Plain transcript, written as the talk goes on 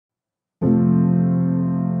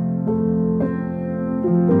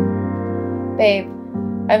Babe,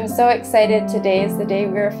 I'm so excited. Today is the day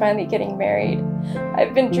we are finally getting married.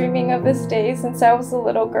 I've been dreaming of this day since I was a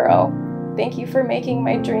little girl. Thank you for making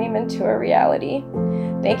my dream into a reality.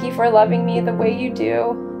 Thank you for loving me the way you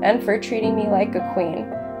do and for treating me like a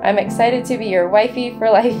queen. I'm excited to be your wifey for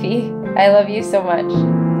lifey. I love you so much.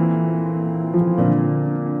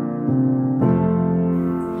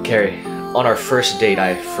 Keri, on our first date,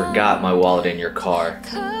 I forgot my wallet in your car.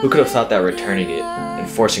 Who could have thought that returning it and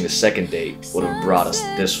forcing a second date would have brought us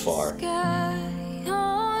this far?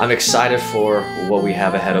 I'm excited for what we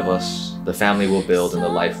have ahead of us, the family we'll build and the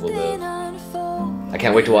life we'll live. I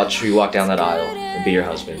can't wait to watch you walk down that aisle and be your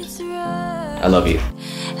husband. I love you.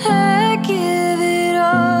 I give it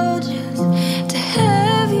all just to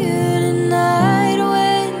have you tonight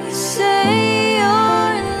when you say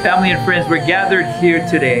you're... Family and friends, we're gathered here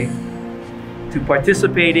today to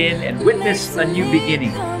participate in and witness a new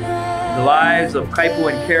beginning in the lives of Kaipo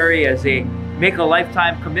and Keri as they make a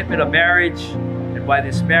lifetime commitment of marriage, and by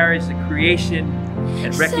this marriage, the creation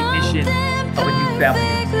and recognition of a new family.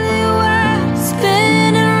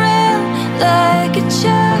 Spin around like a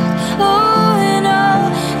child, oh, and all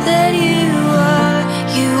that you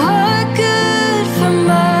are good for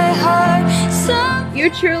my heart. You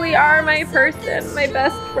truly are my person, my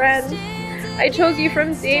best friend. I chose you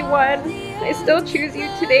from day one. I still choose you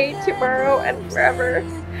today, tomorrow, and forever.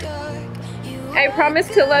 I promise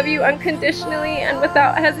to love you unconditionally and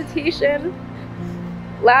without hesitation.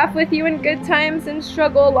 Laugh with you in good times and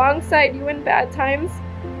struggle alongside you in bad times.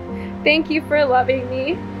 Thank you for loving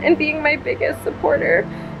me and being my biggest supporter.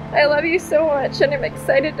 I love you so much and I'm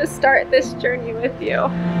excited to start this journey with you.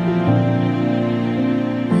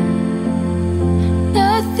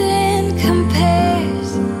 Nothing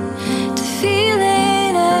compares to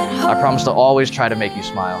feeling at home. I promise to always try to make you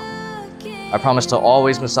smile. I promise to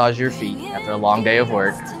always massage your feet after a long day of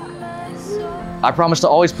work. I promise to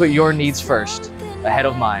always put your needs first, ahead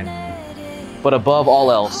of mine. But above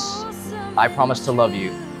all else, I promise to love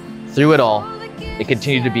you through it all and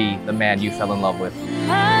continue to be the man you fell in love with.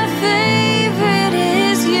 My favorite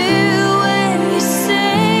is you when you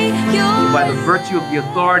say you're... By the virtue of the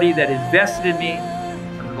authority that is vested in me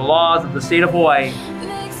under the laws of the state of Hawaii,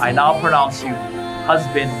 I now pronounce you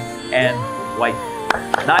husband and wife.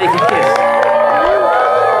 Now you can kiss.